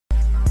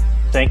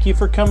Thank you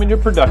for coming to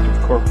Productive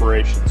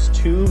Corporation's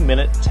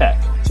 2-Minute Tech.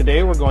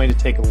 Today we're going to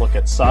take a look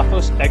at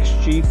Sophos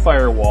XG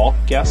Firewall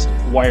Guest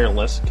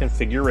Wireless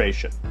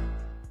Configuration.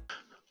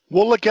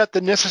 We'll look at the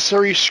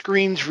necessary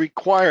screens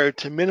required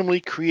to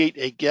minimally create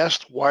a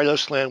guest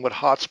wireless LAN with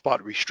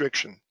hotspot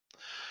restriction.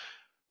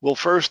 We'll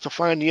first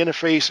define the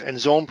interface and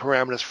zone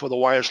parameters for the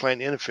wireless LAN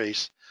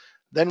interface.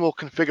 Then we'll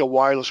configure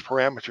wireless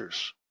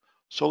parameters.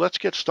 So let's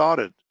get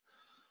started.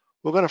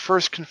 We're going to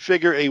first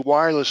configure a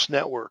wireless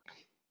network.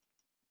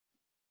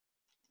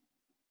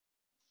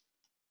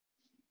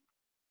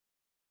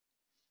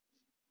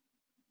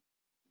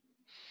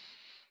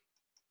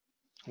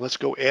 Let's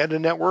go add a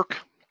network.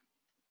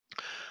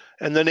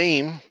 And the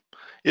name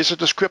is a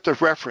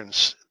descriptive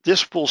reference.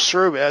 This will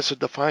serve as a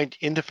defined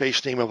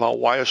interface name of our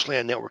wireless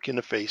LAN network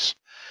interface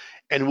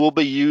and will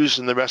be used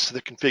in the rest of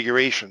the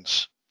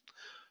configurations.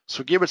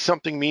 So give it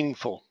something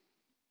meaningful.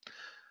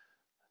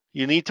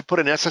 You need to put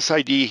an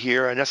SSID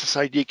here. An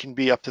SSID can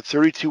be up to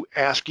 32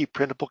 ASCII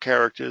printable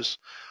characters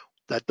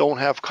that don't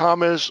have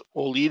commas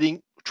or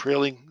leading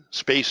trailing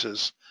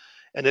spaces,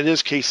 and it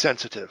is case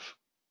sensitive.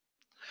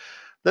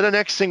 Then the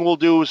next thing we'll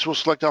do is we'll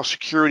select our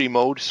security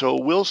mode.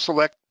 So we'll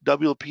select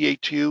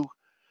WPA2,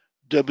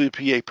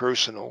 WPA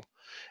personal,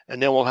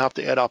 and then we'll have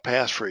to add our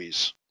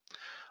passphrase.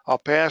 Our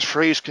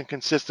passphrase can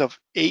consist of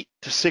 8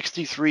 to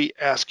 63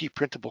 ASCII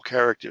printable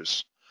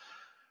characters.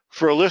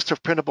 For a list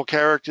of printable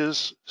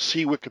characters,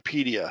 see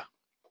Wikipedia.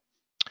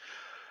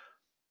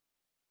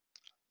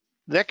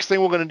 Next thing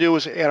we're going to do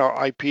is add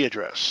our IP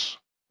address,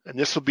 and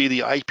this will be the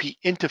IP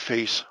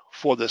interface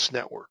for this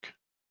network.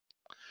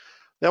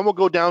 Then we'll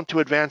go down to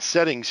advanced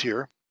settings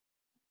here,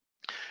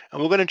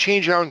 and we're going to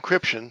change our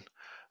encryption,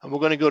 and we're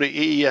going to go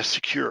to AES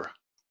Secure.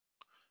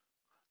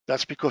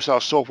 That's because our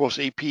Sophos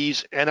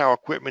APs and our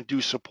equipment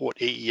do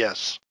support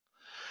AES.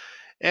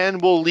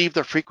 And we'll leave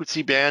the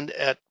frequency band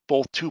at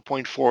both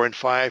 2.4 and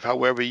 5.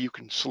 However, you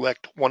can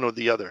select one or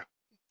the other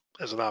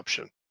as an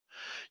option.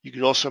 You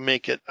can also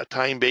make it a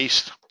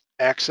time-based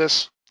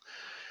access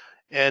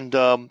and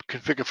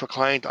configure for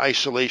client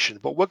isolation.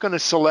 But we're going to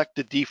select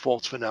the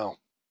defaults for now.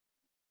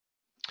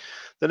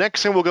 The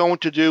next thing we're going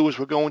to do is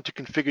we're going to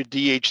configure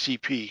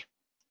DHCP.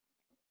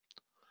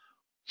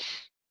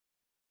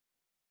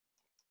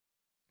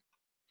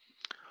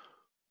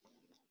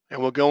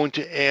 And we're going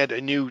to add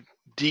a new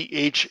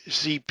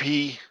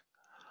DHCP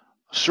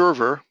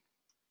server.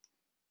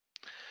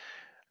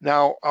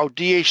 Now, our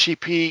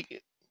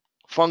DHCP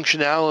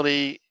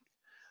functionality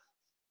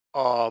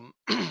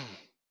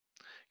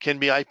can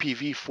be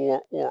IPv4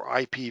 or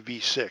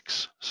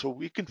IPv6. So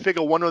we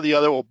configure one or the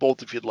other or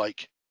both if you'd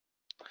like.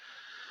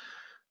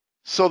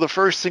 So the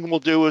first thing we'll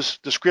do is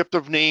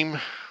descriptive name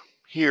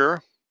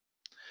here.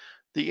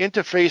 The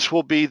interface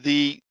will be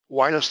the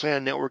wireless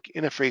LAN network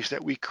interface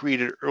that we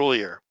created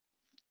earlier.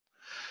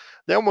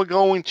 Then we're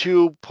going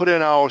to put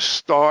in our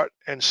start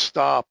and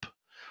stop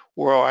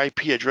or our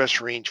IP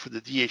address range for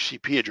the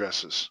DHCP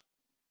addresses.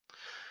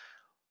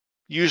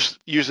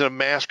 Use a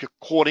mask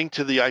according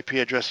to the IP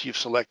address you've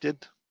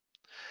selected.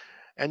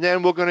 And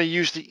then we're going to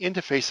use the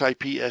interface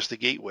IP as the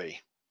gateway.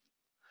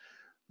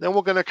 Then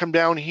we're going to come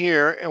down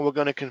here and we're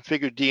going to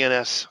configure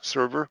DNS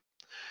server.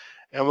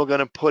 And we're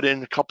going to put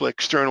in a couple of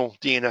external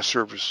DNS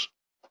servers.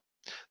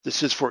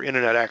 This is for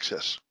internet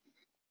access.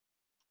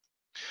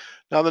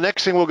 Now the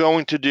next thing we're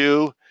going to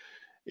do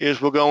is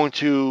we're going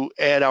to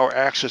add our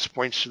access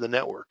points to the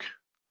network.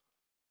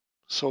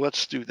 So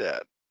let's do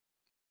that.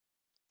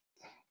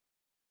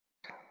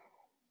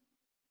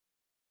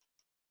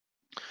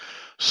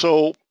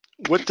 So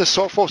with the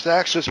Sophos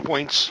access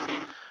points,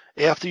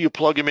 after you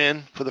plug them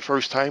in for the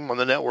first time on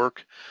the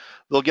network,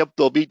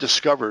 they'll be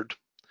discovered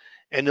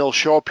and they'll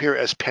show up here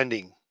as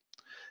pending,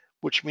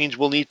 which means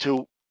we'll need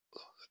to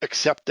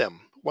accept them.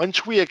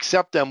 Once we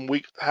accept them,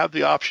 we have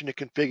the option to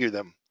configure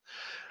them.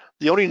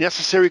 The only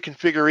necessary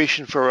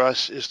configuration for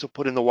us is to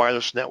put in the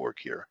wireless network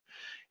here.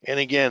 And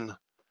again,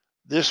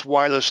 this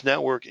wireless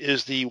network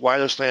is the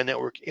wireless LAN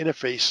network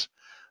interface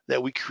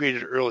that we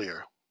created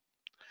earlier.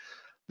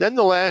 Then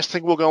the last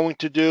thing we're going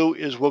to do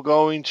is we're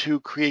going to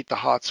create the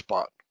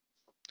hotspot.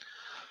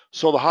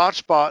 So the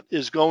hotspot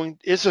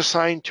is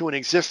assigned to an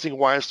existing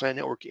wireless LAN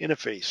network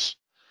interface.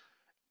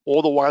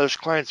 All the wireless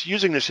clients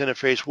using this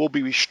interface will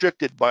be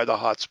restricted by the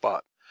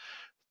hotspot.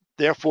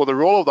 Therefore, the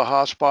role of the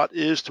hotspot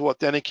is to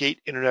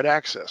authenticate internet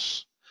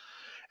access.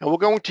 And we're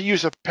going to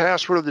use a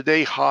password of the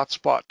day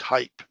hotspot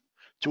type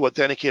to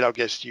authenticate our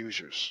guest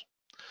users.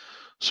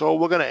 So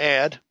we're going to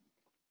add,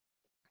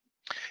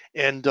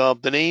 and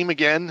the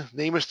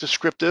name is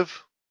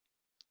descriptive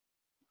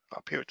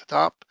up here at the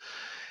top.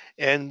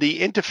 And the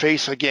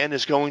interface, again,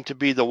 is going to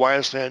be the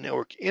wireless LAN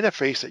network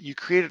interface that you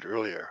created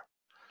earlier.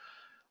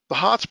 The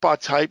hotspot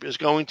type is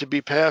going to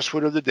be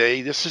password of the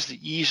day. This is the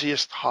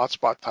easiest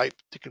hotspot type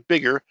to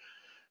configure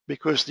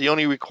because the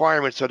only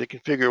requirements are to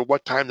configure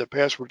what time the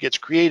password gets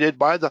created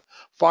by the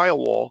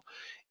firewall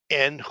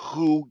and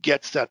who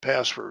gets that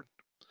password.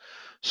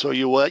 So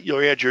you'll add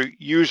your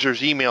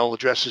user's email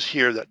addresses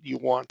here that you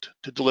want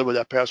to deliver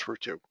that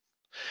password to.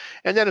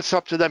 And then it's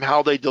up to them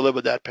how they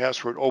deliver that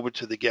password over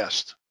to the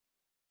guest.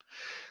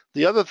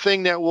 The other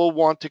thing that we'll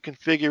want to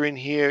configure in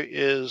here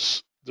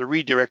is the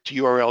redirect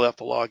to URL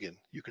after login.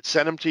 You could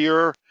send them to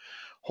your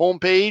home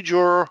page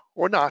or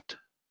not.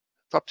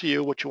 It's up to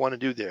you what you want to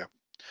do there.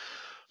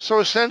 So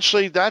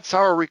essentially, that's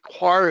our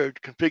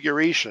required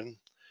configuration.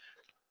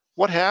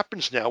 What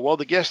happens now? Well,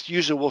 the guest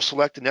user will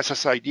select an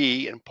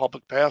SSID and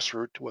public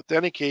password to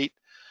authenticate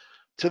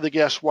to the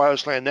guest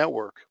wireless LAN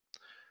network.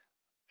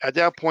 At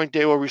that point,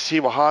 they will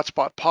receive a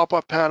hotspot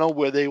pop-up panel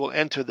where they will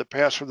enter the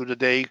password of the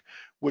day,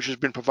 which has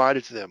been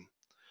provided to them.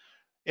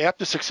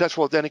 After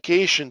successful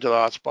authentication to the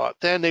hotspot,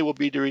 then they will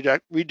be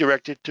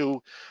redirected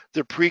to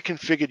the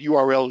pre-configured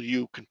URL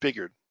you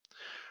configured.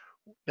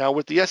 Now,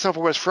 with the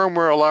Sophos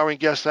firmware allowing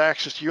guests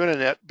access to your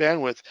internet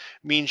bandwidth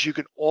means you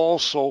can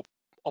also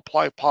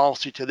apply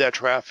policy to their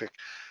traffic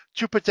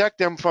to protect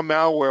them from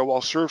malware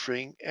while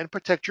surfing and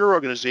protect your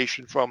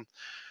organization from,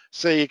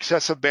 say,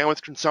 excessive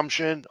bandwidth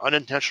consumption,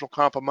 unintentional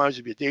compromise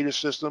of your data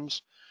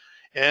systems,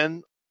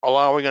 and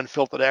allowing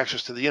unfiltered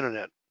access to the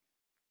internet.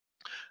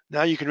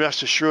 Now you can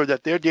rest assured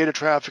that their data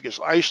traffic is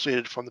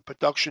isolated from the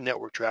production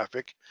network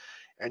traffic,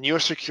 and your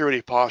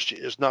security posture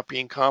is not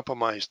being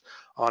compromised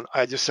on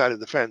either side of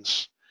the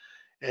fence.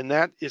 And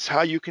that is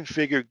how you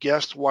configure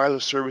guest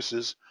wireless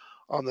services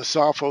on the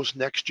Sophos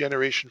Next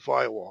Generation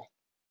Firewall.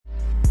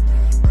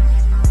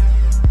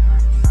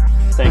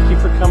 Thank you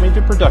for coming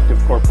to Productive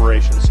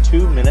Corporation's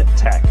 2-Minute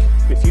Tech.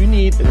 If you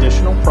need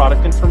additional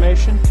product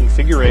information,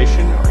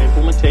 configuration, or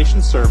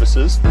implementation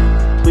services,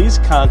 please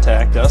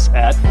contact us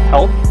at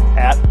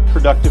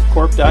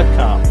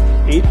help@productivecorp.com,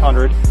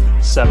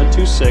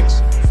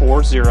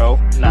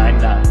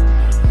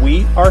 800-726-4099.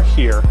 We are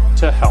here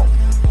to help.